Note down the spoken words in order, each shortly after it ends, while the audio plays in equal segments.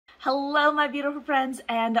Hello my beautiful friends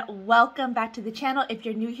and welcome back to the channel. If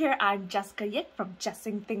you're new here, I'm Jessica Yik from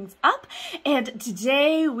Jessing Things Up, and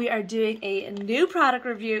today we are doing a new product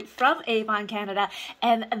review from Avon Canada,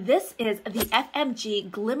 and this is the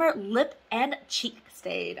FMG Glimmer Lip and Cheek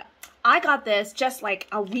Stain. I got this just like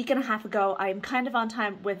a week and a half ago. I am kind of on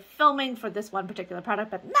time with filming for this one particular product,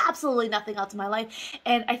 but absolutely nothing else in my life.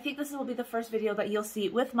 And I think this will be the first video that you'll see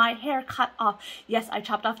with my hair cut off. Yes, I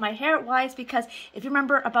chopped off my hair. Why? It's because if you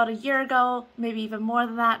remember about a year ago, maybe even more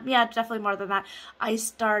than that, yeah, definitely more than that, I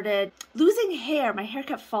started losing hair. My hair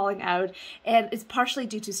kept falling out, and it's partially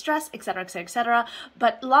due to stress, etc, etc, etc.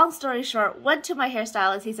 But long story short, went to my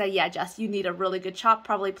hairstylist. He said, yeah, Jess, you need a really good chop,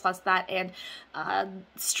 probably plus that and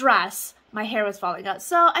stress. My hair was falling out,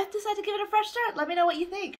 so I decided to give it a fresh start. Let me know what you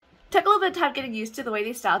think. Took a little bit of time getting used to the way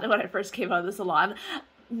they styled it when I first came out of the salon.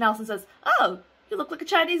 Nelson says, oh, you look like a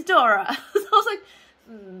Chinese Dora. So I was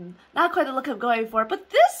like, not quite the look I'm going for,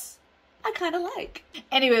 but this I kind of like.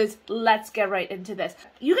 Anyways, let's get right into this.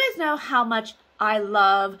 You guys know how much I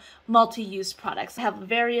love multi-use products. I have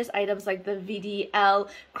various items like the VDL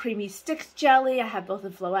Creamy Sticks Jelly. I have both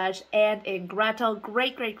in Flowage and in Grotto.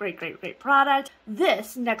 Great product.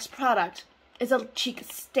 This next product is a cheek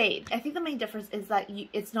stain. I think the main difference is that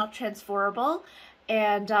it's not transferable,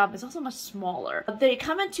 and it's also much smaller. They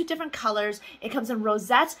come in two different colors. It comes in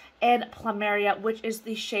Rosette and Plumeria, which is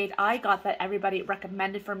the shade I got that everybody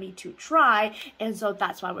recommended for me to try, and so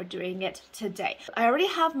that's why we're doing it today. I already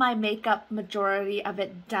have my makeup, majority of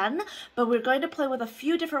it done, but we're going to play with a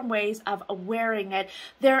few different ways of wearing it.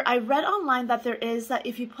 I read online that there is that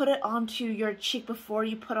if you put it onto your cheek before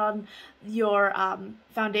you put on your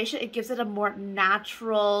foundation, it gives it a more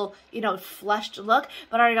natural, flushed look,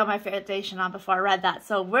 but I already got my foundation on before I read that,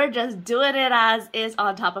 so we're just doing it as is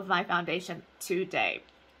on top of my foundation today.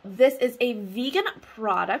 This is a vegan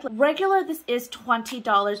product. Regular, this is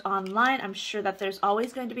 $20 online. I'm sure that there's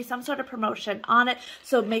always going to be some sort of promotion on it,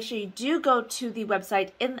 so make sure you do go to the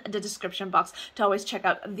website in the description box to always check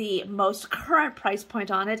out the most current price point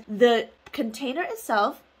on it. The container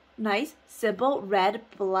itself, nice, simple, red,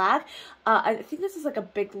 black. I think this is like a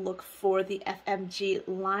big look for the FMG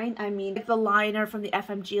line. I mean, the liner from the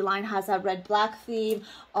FMG line has that red-black theme.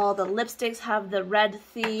 All the lipsticks have the red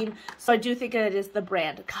theme. So I do think it is the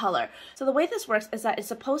brand color. So the way this works is that it's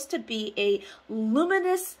supposed to be a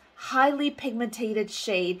luminous, highly pigmented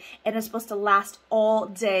shade, and it's supposed to last all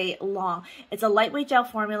day long. It's a lightweight gel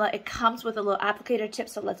formula. It comes with a little applicator tip,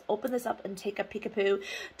 so let's open this up and take a peekaboo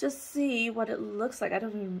to see what it looks like. I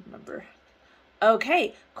don't even remember.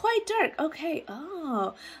 Okay, quite dark. Okay,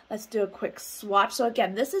 oh, let's do a quick swatch. So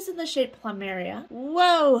again, this is in the shade Plumeria.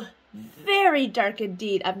 Whoa, very dark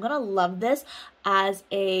indeed. I'm gonna love this as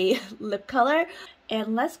a lip color,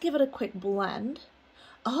 and let's give it a quick blend.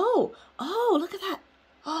 Oh, look at that.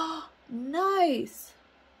 Oh, nice.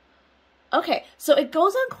 Okay, so it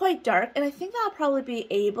goes on quite dark, and I think that I'll probably be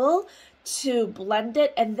able to blend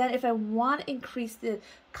it, and then if I want to increase the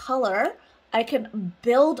color, I can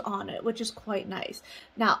build on it, which is quite nice.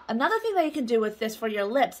 Now, another thing that you can do with this for your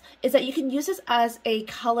lips is that you can use this as a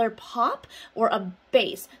color pop or a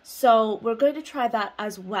base. So we're going to try that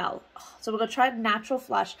as well. So we're going to try natural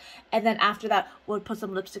flush, and then after that, we'll put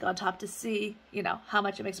some lipstick on top to see, how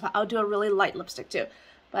much it makes. I'll do a really light lipstick too.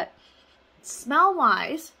 But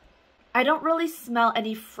smell-wise, I don't really smell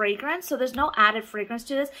any fragrance, so there's no added fragrance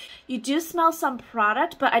to this. You do smell some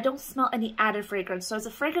product, but I don't smell any added fragrance. So it's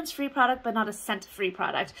a fragrance-free product, but not a scent-free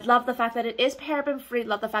product. Love the fact that it is paraben-free.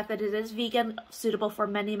 Love the fact that it is vegan, suitable for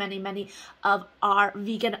many of our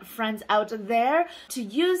vegan friends out there. To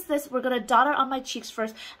use this, we're going to dot it on my cheeks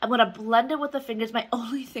first. I'm going to blend it with the fingers. My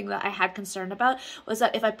only thing that I had concern about was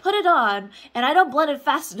that if I put it on and I don't blend it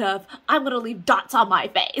fast enough, I'm going to leave dots on my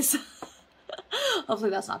face. Hopefully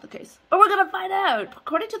that's not the case, but we're gonna find out.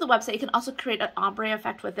 According to the website, you can also create an ombre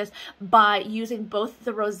effect with this by using both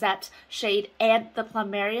the Rosette shade and the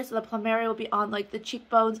Plumeria. So the Plumeria will be on like the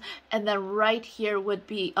cheekbones, and then right here would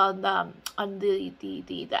be on the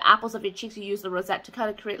apples of your cheeks. You use the Rosette to kind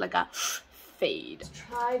of create like a fade. Let's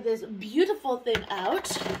try this beautiful thing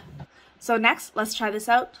out. So next, let's try this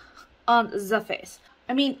out on the face.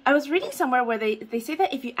 I mean, I was reading somewhere where they say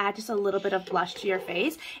that if you add just a little bit of blush to your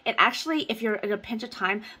face, it actually, if you're in a pinch of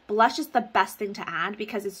time, blush is the best thing to add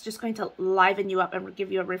because it's just going to liven you up and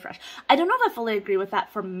give you a refresh. I don't know if I fully agree with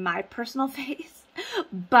that for my personal face,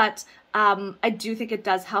 but I do think it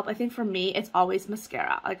does help. I think for me, it's always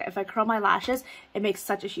mascara. Like if I curl my lashes, it makes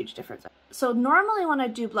such a huge difference. So normally when I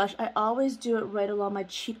do blush, I always do it right along my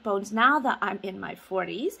cheekbones now that I'm in my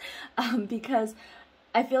 40s because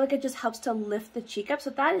I feel like it just helps to lift the cheek up. So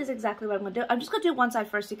that is exactly what I'm going to do. I'm just going to do one side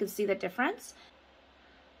first so you can see the difference.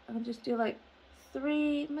 I'll just do like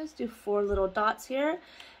 3, let's do 4 little dots here.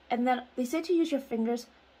 And then they say to use your fingers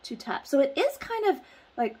to tap. So it is kind of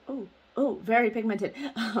like, oh, very pigmented.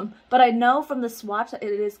 But I know from the swatch that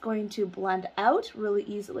it is going to blend out really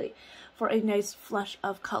easily for a nice flush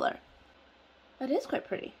of color. That is quite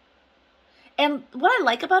pretty. And what I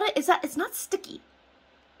like about it is that it's not sticky.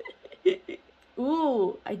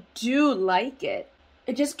 Ooh, I do like it.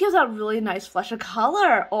 It just gives a really nice flush of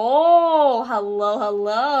color. Oh, hello,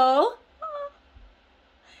 hello.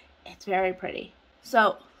 It's very pretty.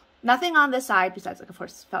 So nothing on this side besides, like, of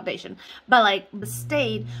course, foundation, but like the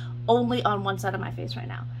stain only on one side of my face right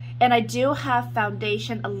now. And I do have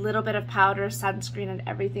foundation, a little bit of powder, sunscreen, and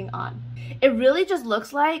everything on. It really just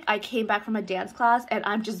looks like I came back from a dance class and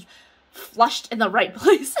I'm just flushed in the right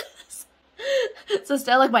places. So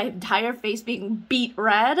instead of like my entire face being beet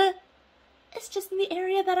red, it's just in the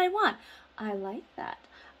area that I want. I like that.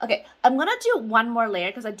 Okay, I'm gonna do one more layer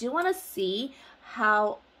because I do want to see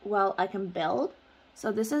how well I can build.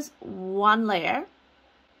 So this is one layer.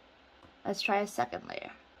 Let's try a second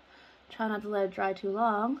layer. Try not to let it dry too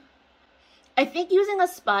long. I think using a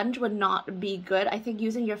sponge would not be good. I think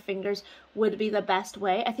using your fingers would be the best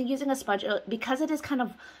way. I think using a sponge, because it is kind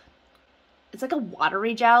of, it's like a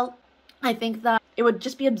watery gel, I think that it would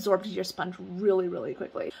just be absorbed into your sponge really, really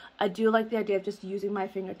quickly. I do like the idea of just using my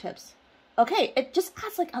fingertips. Okay, it just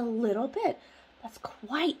adds like a little bit. That's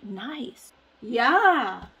quite nice.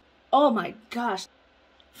 Yeah. Oh my gosh.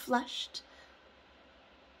 Flushed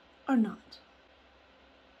or not?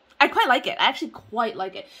 I quite like it. I actually quite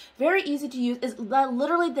like it. Very easy to use. Is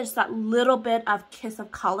literally there's that little bit of kiss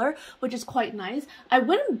of color, which is quite nice. I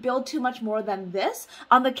wouldn't build too much more than this.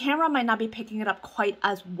 On the camera, I might not be picking it up quite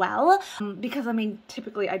as well because I mean,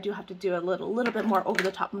 typically I do have to do a little bit more over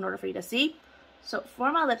the top in order for you to see. So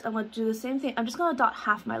for my lips, I'm going to do the same thing. I'm just going to dot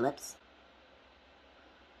half my lips,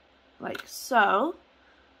 like so.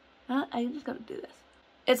 I'm just going to do this.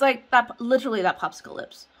 It's like that, literally that popsicle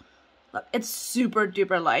lips. Look, it's super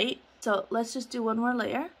duper light. So let's just do one more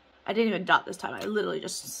layer. I didn't even dot this time. I literally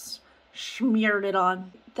just smeared it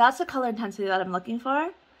on. That's the color intensity that I'm looking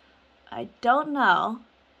for. I don't know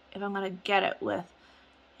if I'm going to get it with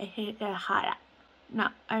a highlight.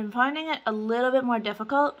 Now, I'm finding it a little bit more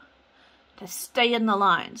difficult to stay in the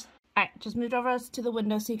lines. All right, just moved over to the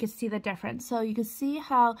window so you can see the difference. So you can see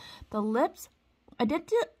how the lips, I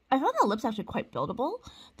found the lips actually quite buildable.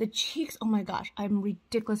 The cheeks, oh my gosh, I'm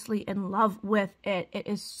ridiculously in love with it. It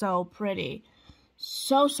is so pretty.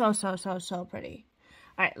 So pretty.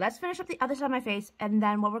 All right, let's finish up the other side of my face. And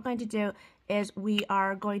then what we're going to do is we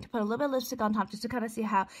are going to put a little bit of lipstick on top just to kind of see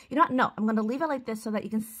how, you know what? No, I'm going to leave it like this so that you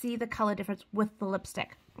can see the color difference with the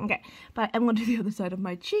lipstick. Okay, but I'm going to do the other side of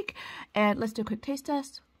my cheek. And let's do a quick taste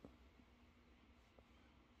test.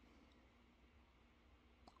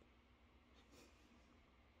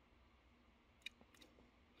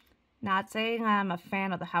 Not saying I'm a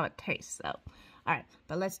fan of how it tastes, though. All right,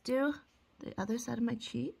 but let's do the other side of my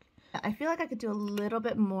cheek. I feel like I could do a little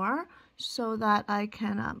bit more so that I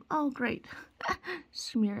can, oh, great.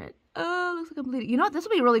 Smear it. Oh, looks like I'm bleeding. You know what? This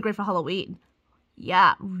will be really great for Halloween.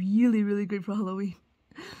 Yeah, really, really great for Halloween.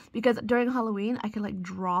 Because during Halloween, I can, like,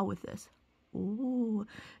 draw with this. Ooh,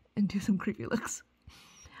 and do some creepy looks.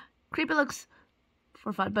 Creepy looks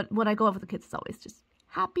for fun, but when I go out with the kids, it's always just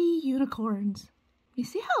happy unicorns. You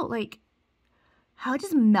see how, like, how it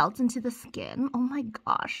just melts into the skin? Oh my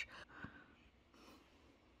gosh.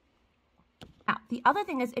 Now, the other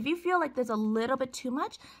thing is, if you feel like there's a little bit too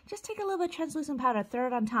much, just take a little bit of translucent powder, throw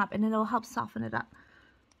it on top, and it'll help soften it up.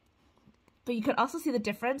 But you could also see the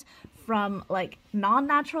difference from, like,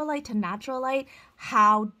 non-natural light to natural light,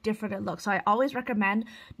 how different it looks. So I always recommend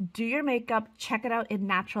do your makeup, check it out in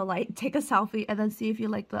natural light, take a selfie, and then see if you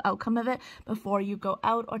like the outcome of it before you go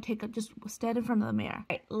out or just stand in front of the mirror. All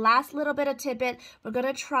right, last little bit of tidbit. We're going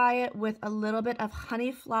to try it with a little bit of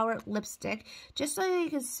honey flower lipstick, just so you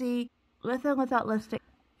can see with and without lipstick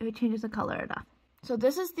if it changes the color enough. So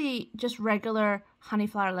this is the just regular honey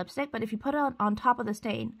flower lipstick, but if you put it on top of the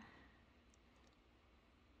stain,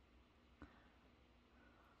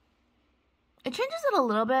 it changes it a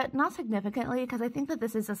little bit, not significantly, because I think that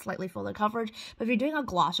this is a slightly fuller coverage. But if you're doing a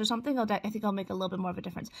gloss or something, I think it'll make a little bit more of a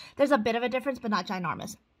difference. There's a bit of a difference, but not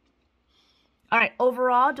ginormous. All right,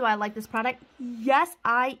 overall, do I like this product? Yes,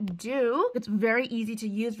 I do. It's very easy to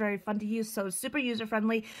use, very fun to use, so super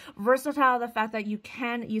user-friendly, versatile, the fact that you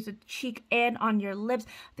can use a cheek and on your lips.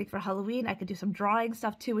 I think for Halloween, I could do some drawing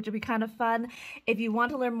stuff too, which would be kind of fun. If you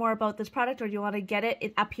want to learn more about this product or you want to get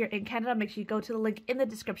it up here in Canada, make sure you go to the link in the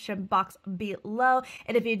description box below.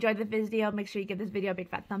 And if you enjoyed the video, make sure you give this video a big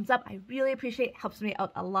fat thumbs up. I really appreciate it. Helps me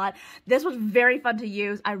out a lot. This was very fun to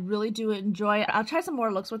use. I really do enjoy it. I'll try some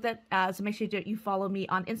more looks with it, so make sure you follow me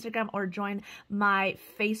on Instagram or join my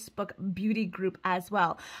Facebook beauty group as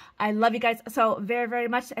well. I love you guys so very, very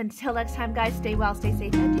much. Until next time, guys, stay well, stay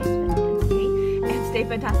safe, and stay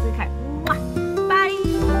fantastic. Mwah!